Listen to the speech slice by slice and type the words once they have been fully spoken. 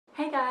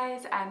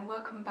guys, and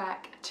welcome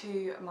back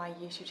to my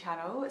YouTube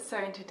channel. So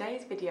in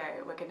today's video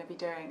we're going to be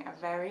doing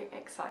a very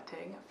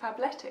exciting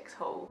Fabletics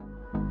haul.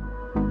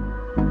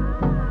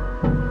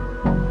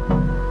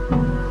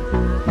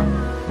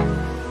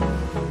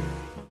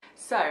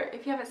 So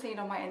if you haven't seen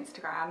on my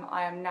Instagram,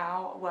 I am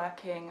now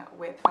working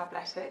with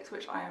Fabletics,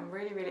 which I am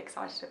really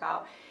excited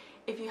about.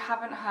 If you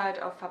haven't heard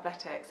of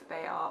Fabletics,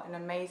 they are an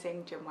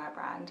amazing gymwear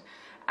brand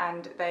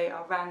and they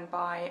are run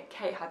by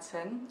Kate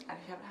Hudson, and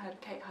if you haven't heard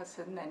of Kate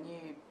Hudson then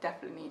you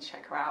definitely need to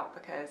check her out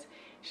because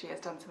she has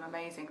done some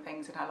amazing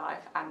things in her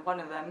life, and one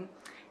of them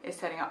is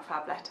setting up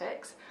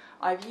Fabletics.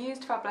 I've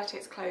used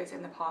Fabletics clothes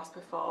in the past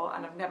before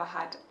and I've never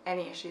had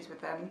any issues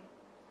with them,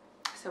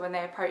 so when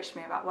they approached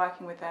me about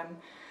working with them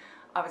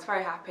I was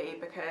very happy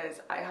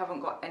because I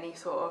haven't got any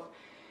sort of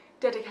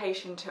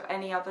dedication to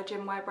any other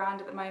gymwear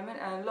brand at the moment,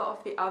 and a lot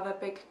of the other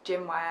big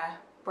gymwear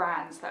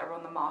brands that are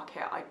on the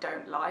market I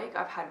don't like.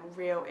 I've had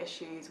real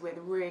issues with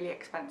really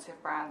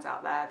expensive brands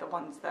out there, the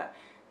ones that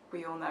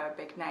we all know are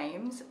big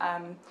names.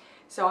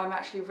 So I'm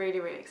actually really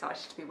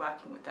excited to be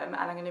working with them,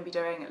 and I'm going to be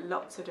doing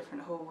lots of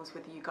different hauls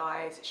with you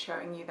guys,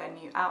 showing you their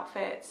new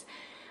outfits,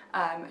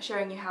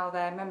 showing you how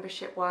their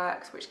membership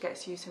works, which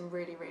gets you some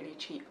really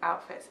cheap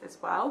outfits as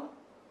well.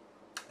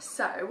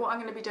 So what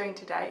I'm going to be doing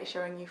today is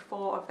showing you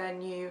 4 of their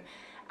new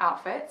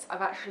outfits.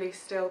 I've actually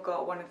still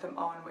got one of them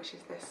on, which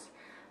is this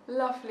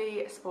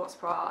lovely sports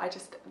bra.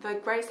 The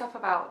great stuff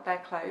about their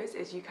clothes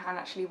is you can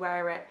actually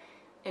wear it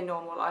in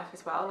normal life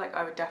as well. Like,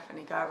 I would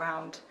definitely go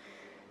around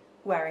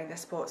wearing the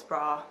sports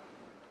bra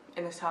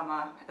in the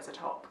summer as a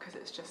top because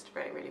it's just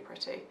really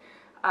pretty.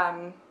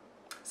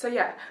 So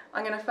yeah,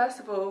 I'm going to first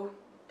of all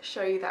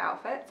show you the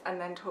outfits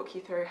and then talk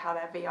you through how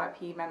their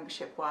VIP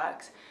membership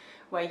works,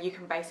 where you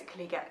can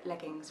basically get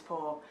leggings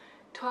for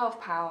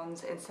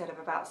 £12 instead of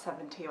about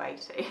 70 or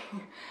 80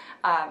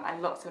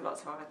 and lots of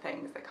other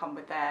things that come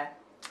with their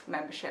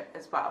membership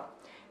as well.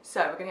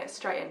 So we're going to get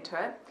straight into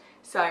it.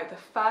 So the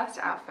first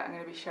outfit I'm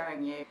going to be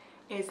showing you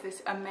is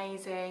this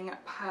amazing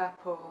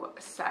purple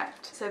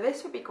set. So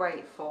this would be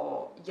great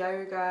for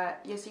yoga.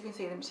 Yes, you can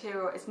see the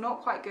material is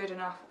not quite good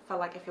enough for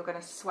like if you're going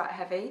to sweat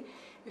heavy.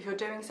 If you're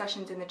doing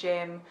sessions in the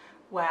gym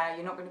where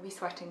you're not going to be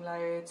sweating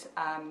loads,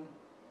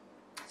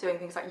 doing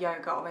things like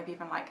yoga or maybe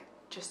even like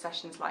just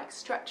sessions like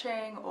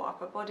stretching or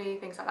upper body,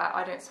 things like that.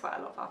 I don't sweat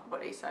a lot for upper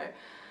body, so,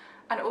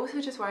 and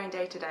also just wearing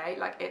day to day,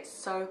 like it's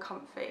so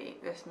comfy,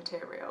 this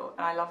material,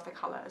 and I love the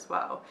colour as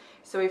well.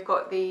 So we've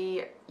got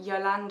the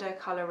Yolanda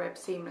Cloudrib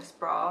seamless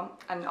bra,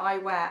 and I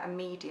wear a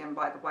medium,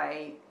 by the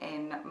way,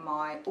 in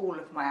all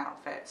of my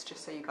outfits,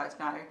 just so you guys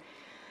know.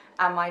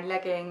 And my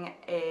legging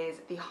is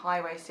the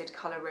high-waisted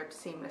Cloudrib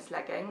seamless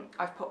legging.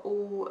 I've put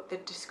all the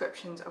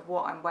descriptions of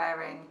what I'm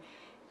wearing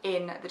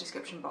in the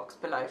description box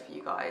below for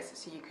you guys,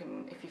 so you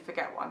can, if you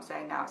forget what I'm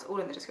saying now, it's all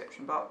in the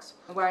description box.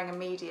 I'm wearing a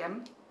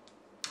medium.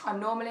 I'm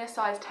normally a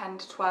size 10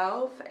 to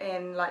 12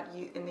 in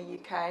the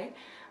UK, and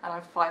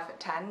I'm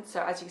 5'10",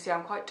 so as you can see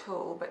I'm quite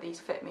tall, but these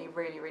fit me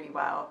really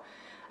well.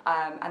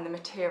 And the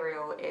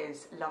material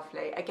is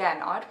lovely.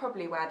 Again, I'd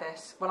probably wear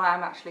this when I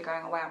am actually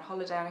going away on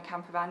holiday on a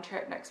camper van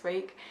trip next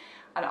week,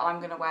 and I'm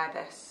going to wear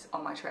this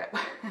on my trip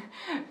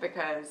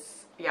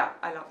because yeah,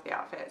 I love the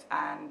outfit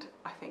and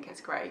I think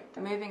it's great.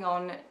 Moving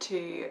on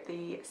to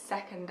the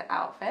second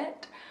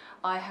outfit,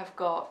 I have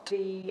got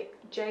the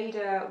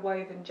Jayda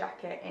woven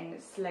jacket in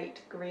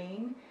slate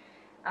green,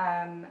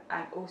 and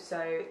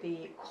also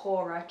the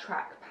Kora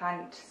Track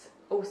pants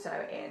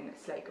also in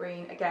slate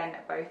green, again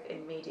both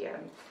in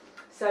medium.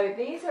 So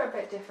these are a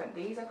bit different.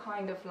 These are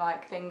kind of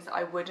like things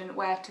I wouldn't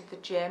wear to the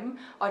gym.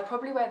 I'd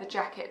probably wear the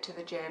jacket to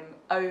the gym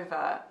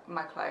over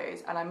my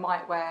clothes, and I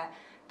might wear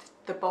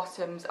the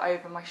bottoms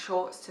over my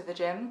shorts to the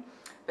gym.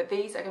 But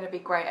these are going to be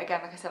great.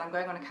 Again, like I said, I'm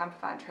going on a camper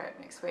van trip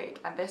next week,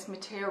 and this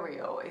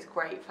material is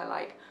great for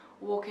like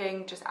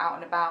walking, just out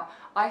and about.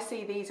 I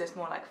see these as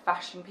more like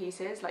fashion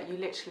pieces. Like you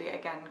literally,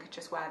 again, could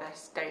just wear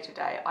this day to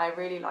day. I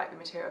really like the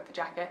material of the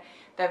jacket.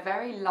 They're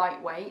very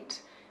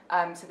lightweight.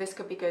 So this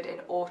could be good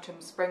in autumn,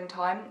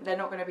 springtime. They're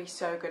not going to be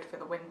so good for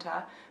the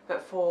winter,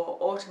 but for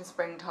autumn,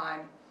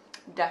 springtime,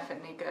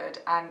 definitely good.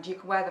 And you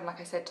can wear them, like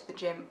I said, to the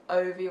gym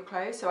over your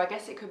clothes. So I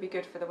guess it could be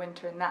good for the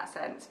winter in that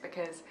sense,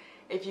 because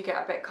if you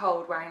get a bit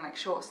cold wearing like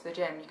shorts to the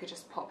gym, you could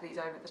just pop these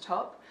over the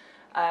top.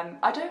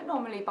 I don't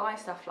normally buy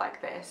stuff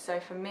like this, so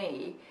for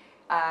me,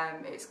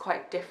 it's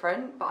quite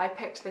different, but I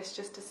picked this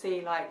just to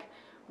see like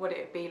what it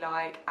would be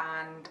like,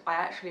 and I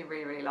actually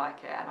really like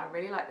it, and I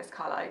really like this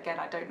colour. Again,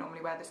 I don't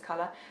normally wear this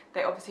colour.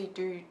 They obviously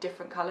do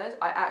different colours.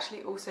 I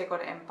actually also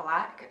got it in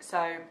black,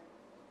 so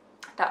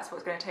that's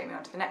what's going to take me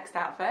on to the next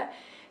outfit.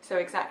 So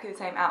exactly the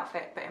same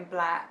outfit but in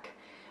black.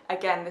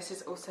 Again, this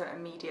is also a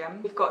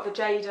medium. We've got the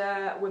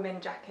Jayda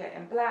women jacket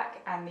in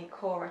black and the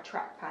Kora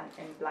Track pant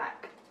in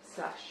black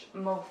 /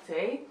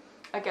 multi.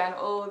 Again,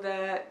 all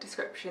the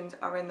descriptions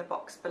are in the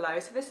box below.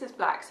 So this is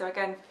black, so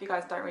again, if you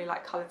guys don't really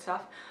like coloured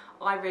stuff,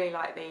 I really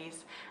like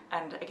these,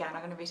 and again I'm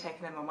going to be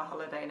taking them on my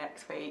holiday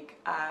next week.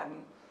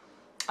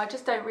 I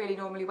just don't really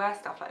normally wear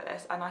stuff like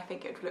this, and I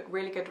think it would look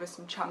really good with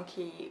some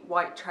chunky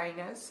white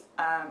trainers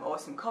or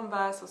some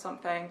Converse or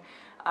something.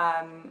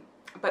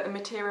 But the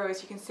material,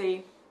 as you can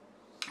see,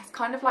 it's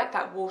kind of like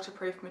that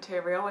waterproof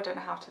material. I don't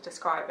know how to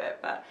describe it,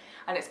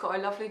 and it's got a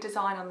lovely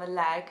design on the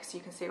leg, so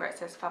you can see where it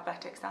says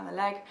Fabletics down the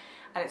leg,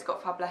 and it's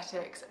got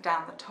Fabletics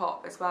down the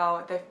top as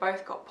well. They've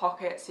both got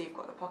pockets, so you've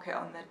got the pocket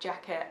on the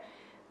jacket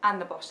and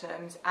the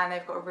bottoms, and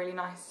they've got a really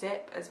nice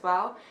zip as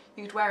well.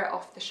 You could wear it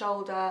off the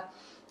shoulder.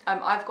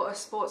 I've got a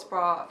sports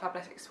bra, a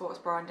Fabletics sports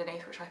bra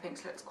underneath, which I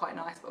think looks quite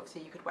nice, but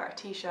obviously you could wear a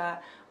t-shirt,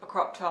 a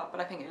crop top, but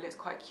I think it looks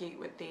quite cute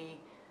with the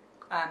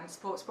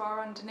sports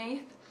bra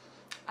underneath.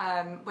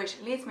 Which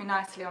leads me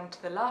nicely onto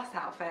the last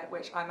outfit,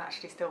 which I'm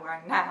actually still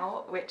wearing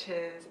now, which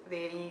is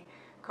the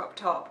crop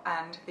top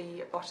and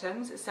the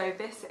bottoms. So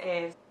this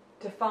is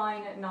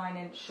Define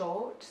 9-inch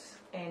shorts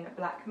in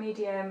black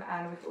medium,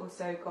 and we've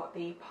also got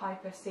the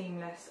Piper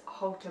Seamless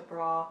Halter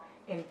bra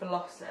in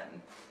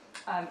Blossom.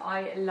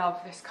 I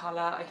love this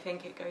colour. I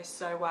think it goes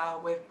so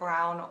well with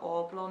brown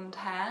or blonde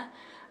hair.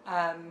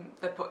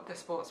 The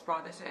sports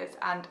bra this is,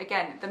 and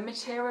again, the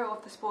material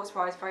of the sports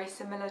bra is very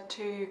similar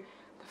to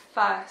the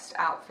first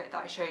outfit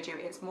that I showed you.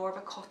 It's more of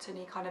a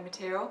cottony kind of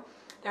material.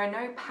 There are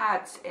no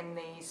pads in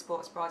these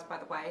sports bras, by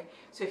the way,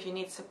 so if you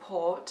need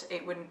support,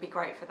 it wouldn't be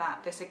great for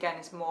that. This again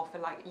is more for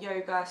like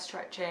yoga,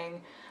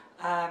 stretching,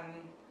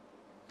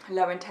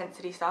 low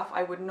intensity stuff.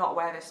 I would not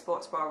wear this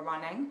sports bra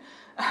running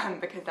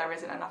because there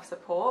isn't enough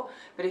support,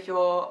 but if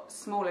you're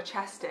smaller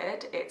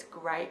chested, it's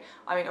great.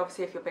 I mean,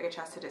 obviously if you're bigger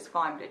chested it's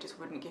fine, but it just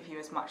wouldn't give you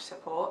as much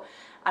support.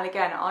 And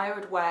again, I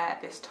would wear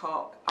this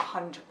top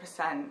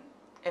 100%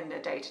 in the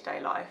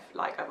day-to-day life.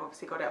 Like, I've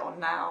obviously got it on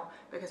now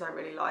because I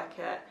really like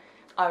it.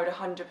 I would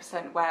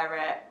 100% wear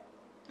it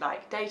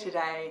like day to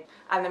day,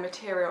 and the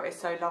material is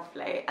so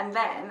lovely. And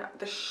then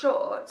the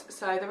shorts,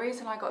 so the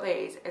reason I got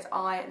these is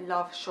I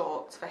love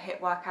shorts for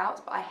HIIT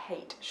workouts, but I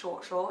hate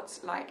short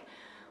shorts. Like,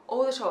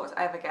 all the shorts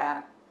I ever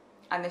get,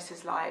 and this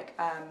is like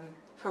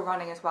for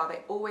running as well, they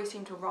always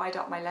seem to ride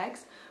up my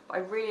legs, but I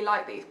really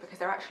like these because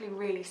they're actually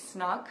really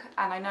snug.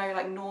 And I know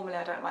like normally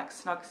I don't like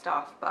snug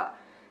stuff, but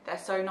they're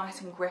so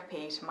nice and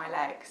grippy to my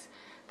legs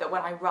that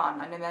when I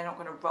run, I know they're not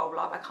going to roll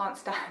up. I can't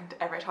stand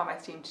every time I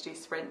seem to do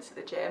sprints at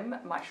the gym,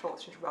 my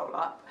shorts just roll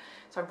up.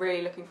 So I'm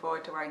really looking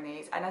forward to wearing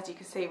these. And as you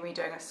can see, when you're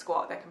doing a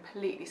squat, they're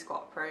completely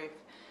squat proof,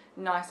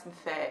 nice and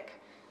thick.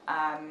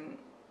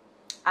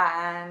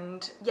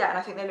 And yeah, and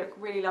I think they look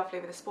really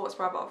lovely with a sports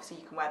bra, but obviously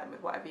you can wear them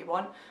with whatever you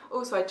want.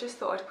 Also, I just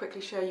thought I'd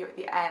quickly show you at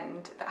the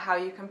end that how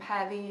you can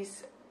pair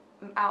these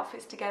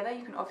outfits together.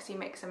 You can obviously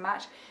mix and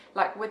match.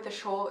 Like with the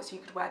shorts, you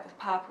could wear the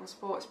purple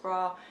sports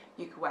bra,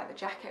 you could wear the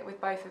jacket with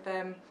both of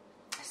them.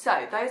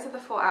 So those are the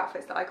 4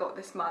 outfits that I got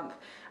this month,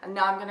 and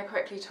now I'm going to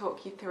quickly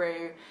talk you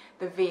through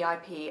the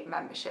VIP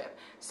membership.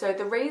 So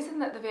the reason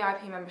that the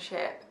VIP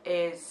membership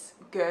is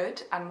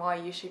good and why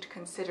you should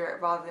consider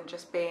it rather than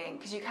just being,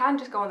 because you can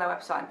just go on their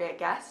website and be a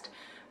guest,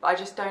 but I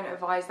just don't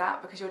advise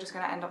that because you're just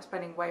going to end up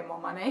spending way more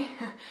money.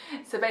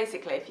 So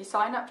basically, if you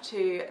sign up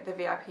to the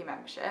VIP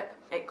membership,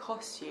 it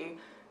costs you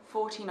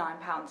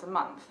 £49 a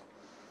month.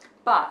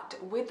 But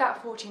with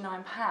that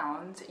 £49,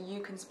 you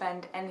can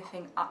spend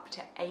anything up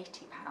to £80.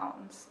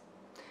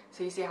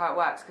 So you see how it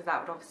works, because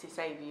that would obviously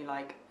save you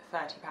like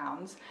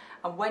 £30.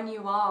 And when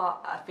you are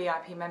a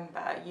VIP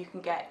member, you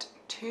can get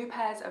 2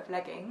 pairs of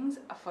leggings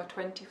for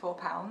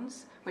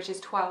 £24, which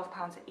is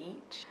 £12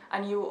 each.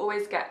 And you will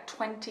always get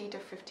 20 to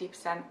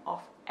 50%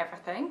 off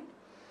everything.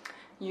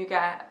 You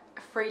get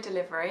free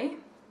delivery.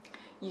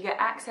 You get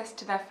access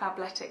to their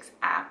Fabletics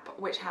app,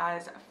 which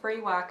has free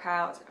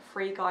workouts,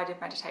 free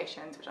guided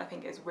meditations, which I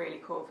think is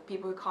really cool for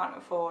people who can't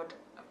afford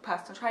a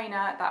personal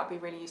trainer. That would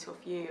be really useful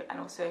for you. And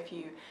also if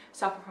you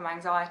suffer from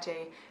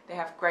anxiety, they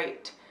have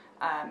great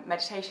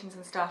meditations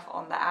and stuff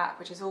on the app,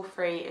 which is all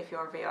free if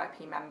you're a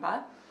VIP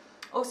member.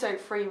 Also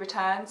free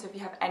returns, so if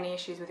you have any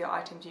issues with your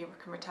items, you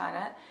can return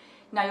it.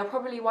 Now you're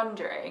probably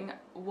wondering,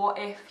 what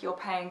if you're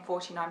paying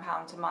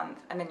 £49 a month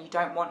and then you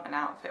don't want an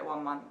outfit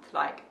 1 month?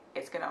 Like,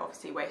 it's going to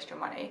obviously waste your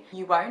money.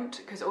 You won't,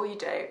 because all you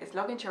do is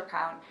log into your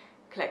account,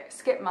 click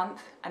skip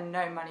month, and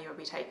no money will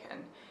be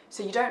taken.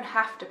 So you don't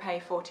have to pay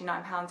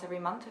 £49 every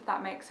month, if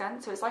that makes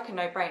sense. So it's like a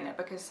no-brainer,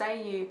 because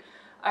say you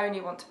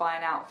only want to buy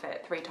an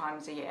outfit 3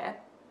 times a year,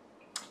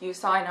 you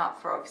sign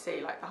up for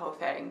obviously like the whole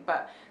thing,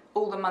 but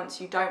all the months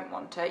you don't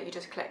want it, you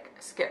just click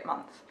skip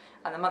month.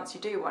 And the months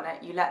you do want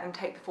it, you let them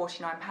take the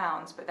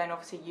 £49, but then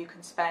obviously you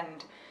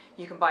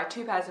can buy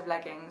 2 pairs of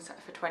leggings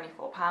for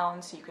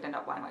 £24, so you could end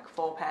up buying like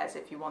 4 pairs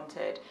if you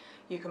wanted.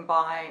 You can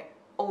buy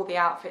all the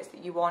outfits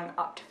that you want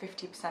up to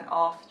 50%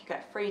 off, you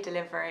get free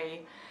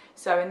delivery.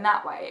 So in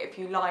that way, if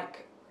you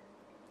like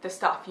the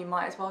stuff, you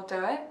might as well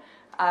do it.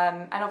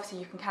 And obviously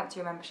you can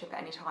cancel your membership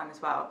at any time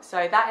as well.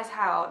 So that is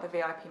how the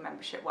VIP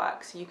membership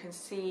works. So you can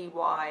see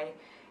why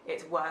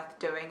it's worth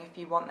doing if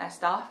you want their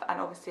stuff.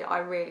 And obviously I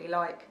really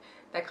like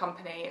their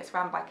company. It's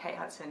run by Kate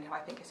Hudson, who I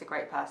think is a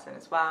great person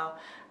as well.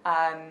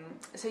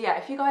 So yeah,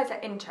 if you guys are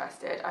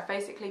interested, I've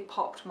basically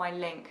popped my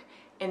link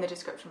in the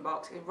description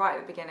box. It's right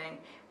at the beginning.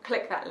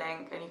 Click that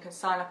link and you can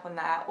sign up on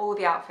there. All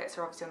the outfits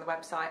are obviously on the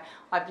website.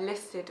 I've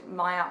listed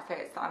my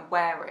outfits that I'm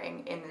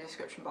wearing in the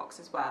description box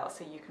as well,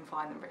 so you can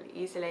find them really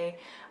easily.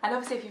 And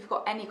obviously if you've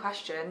got any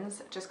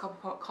questions, just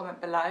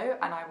comment below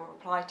and I will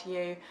reply to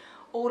you.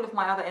 All of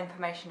my other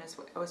information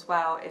as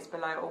well is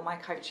below, all my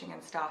coaching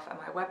and stuff, and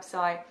my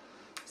website.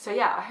 So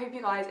yeah, I hope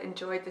you guys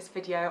enjoyed this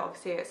video.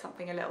 Obviously it's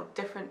something a little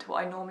different to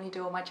what I normally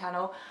do on my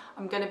channel.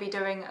 I'm going to be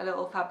doing a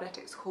little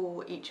Fabletics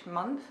haul each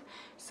month,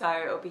 so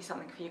it'll be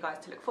something for you guys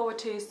to look forward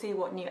to, see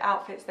what new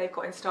outfits they've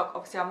got in stock.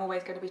 Obviously I'm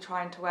always going to be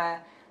trying to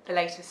wear the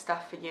latest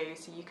stuff for you,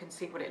 so you can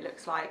see what it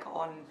looks like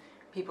on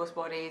people's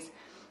bodies.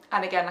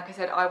 And again, like I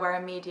said, I wear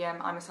a medium.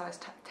 I'm a size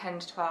 10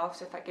 to 12,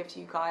 so if that gives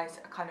you guys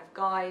a kind of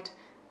guide,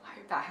 I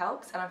hope that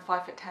helps. And I'm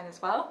 5'10"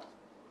 as well.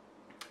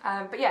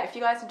 But yeah, if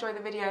you guys enjoyed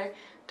the video,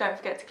 don't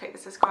forget to click the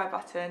subscribe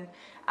button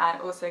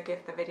and also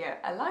give the video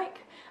a like,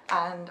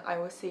 and I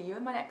will see you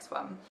in my next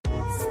one.